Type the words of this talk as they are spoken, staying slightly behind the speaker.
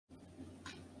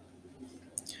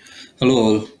Hello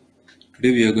all. Today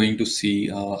we are going to see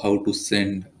how to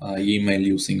send email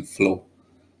using Flow.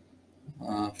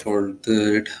 For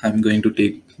that, I'm going to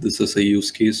take this as a use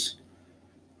case.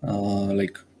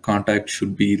 Like contact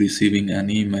should be receiving an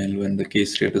email when the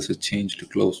case status is changed to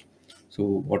closed. So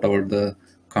whatever the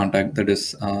contact that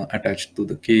is attached to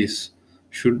the case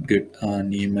should get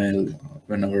an email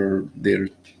whenever they're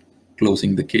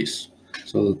closing the case.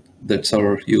 So that's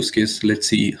our use case. Let's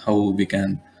see how we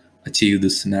can achieve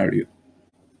this scenario.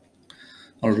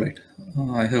 All right,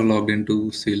 I have logged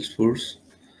into Salesforce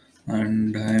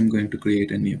and I'm going to create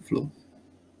a new flow.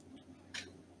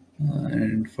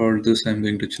 And for this, I'm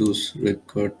going to choose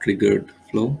record triggered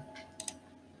flow,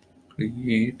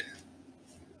 create,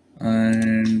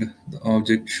 and the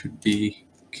object should be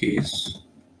case.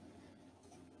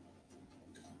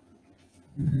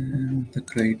 And the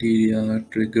criteria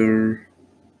trigger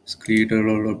is created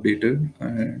or updated,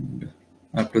 and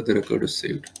after the record is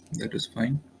saved, that is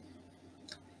fine.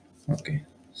 Okay,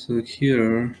 so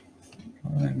here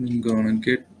I'm gonna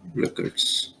get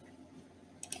records.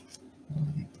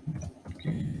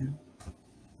 Okay.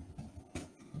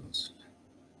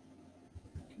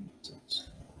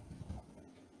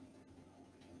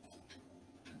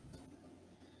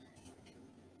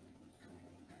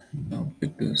 Now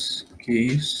pick this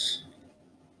case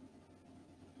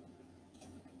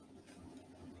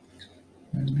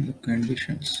and the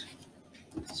conditions.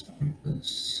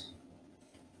 This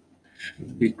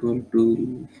should be equal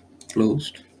to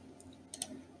closed,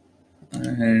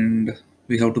 and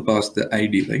we have to pass the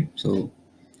ID, right? So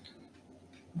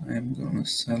I'm gonna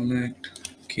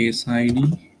select case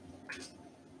ID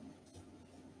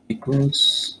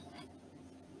equals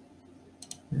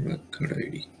record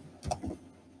ID.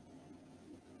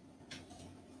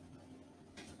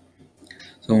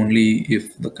 So only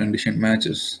if the condition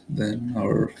matches, then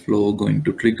our flow going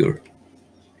to trigger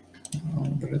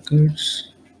the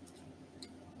records,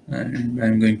 and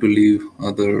I'm going to leave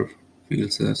other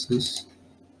fields as is,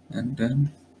 and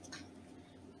then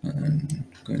I'm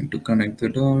going to connect the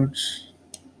dots.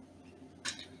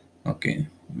 Okay,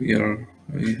 we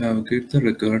have get the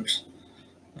records,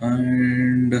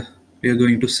 and we are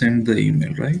going to send the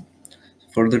email, right?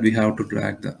 For that, we have to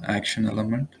drag the action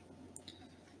element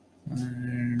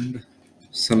and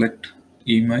select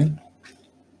email.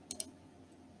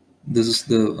 This is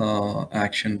the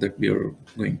action that we are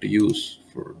going to use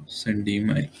for send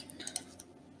email.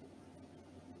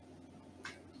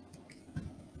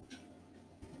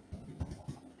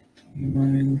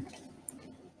 Email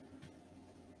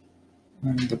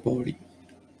and the body.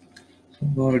 So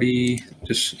body,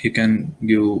 just you can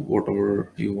give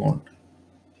whatever you want.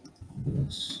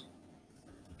 This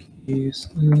case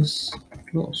is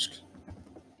closed.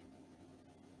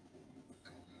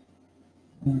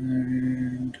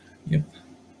 And yep,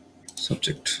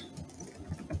 subject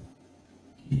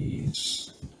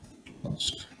is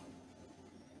lost,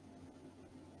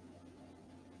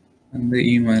 and the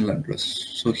email address.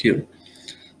 So here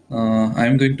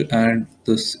I'm going to add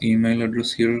this email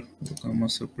address here, the comma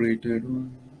separated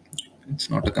one. It's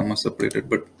not a comma separated,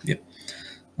 but yeah,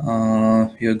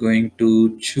 we are going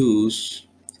to choose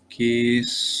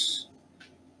case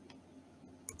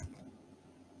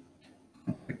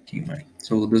contact email.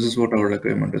 So this is what our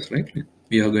requirement is, right?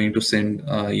 We are going to send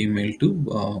email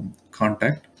to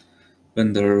contact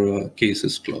when their case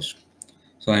is closed.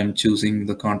 So I'm choosing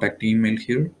the contact email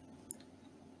here.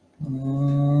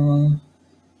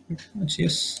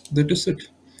 Yes, that is it.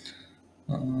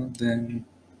 Then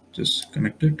just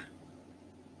connect it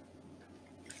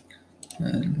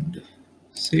and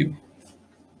save.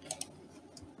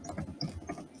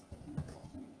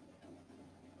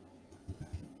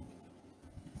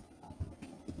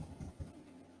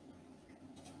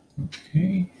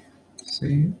 Okay,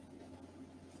 save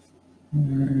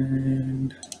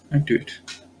and activate.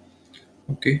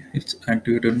 Okay, it's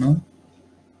activated now.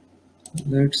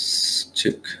 Let's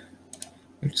check.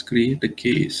 Let's create a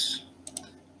case.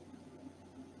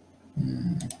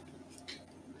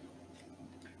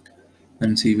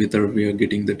 And see whether we are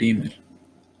getting that email.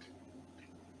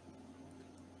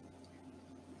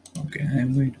 Okay,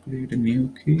 I'm going to create a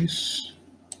new case.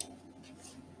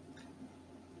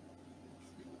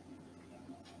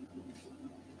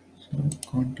 So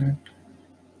contact.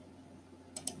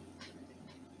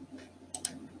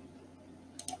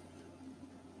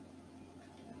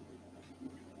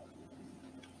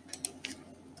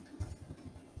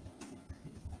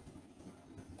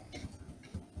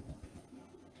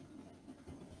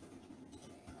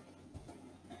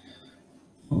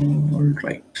 All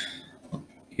right.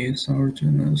 Case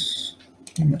origin is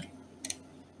email.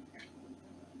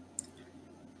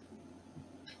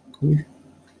 Cool.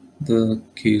 The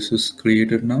case is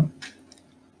created now,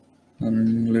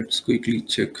 and let's quickly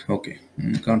check. Okay,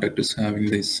 contact is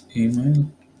having this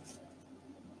email.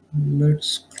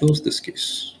 Let's close this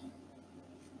case.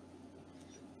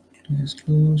 Case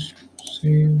closed.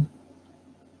 Save.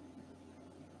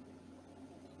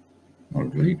 All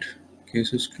right,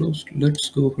 case is closed. Let's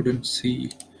go ahead and see.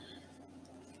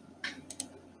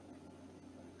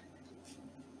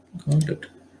 Got it.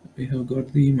 We have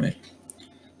got the email.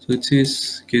 So it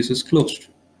says case is closed.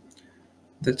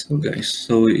 That's all, guys.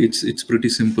 So it's pretty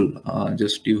simple.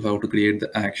 Just you have to create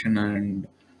the action, and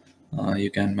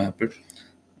you can map it.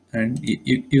 And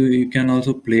you can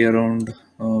also play around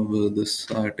with this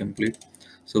template.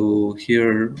 So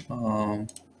here,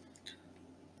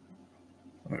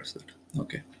 where is that?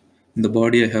 Okay. In the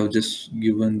body, I have just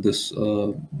given this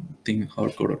thing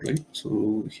hard coded, right?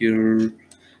 So here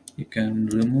you can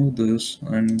remove this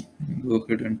and go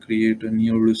ahead and create a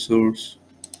new resource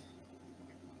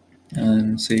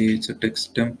and say it's a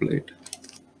text template.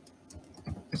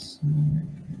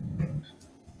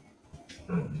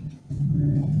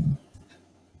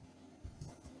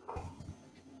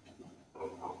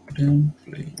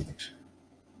 Template.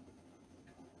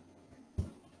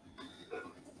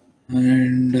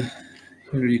 And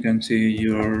here you can say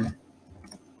your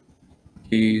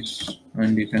case,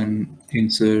 and you can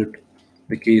insert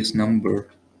the case number.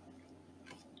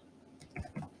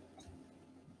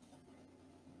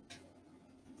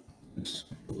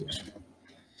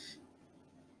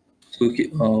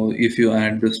 So if you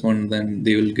add this one, then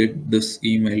they will get this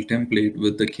email template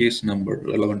with the case number,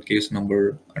 relevant case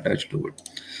number attached to it.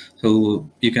 So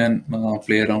you can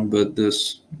play around with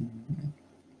this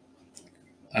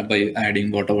by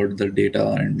adding whatever the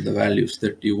data and the values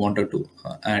that you wanted to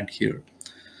add here.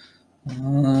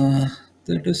 Uh,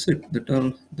 that is it.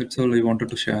 That's all I wanted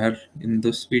to share in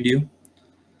this video.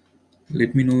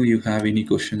 Let me know you have any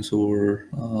questions over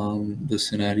this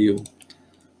scenario,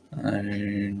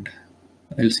 and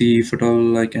I'll see if at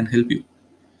all I can help you.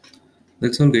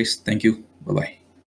 That's all, guys. Thank you. Bye bye.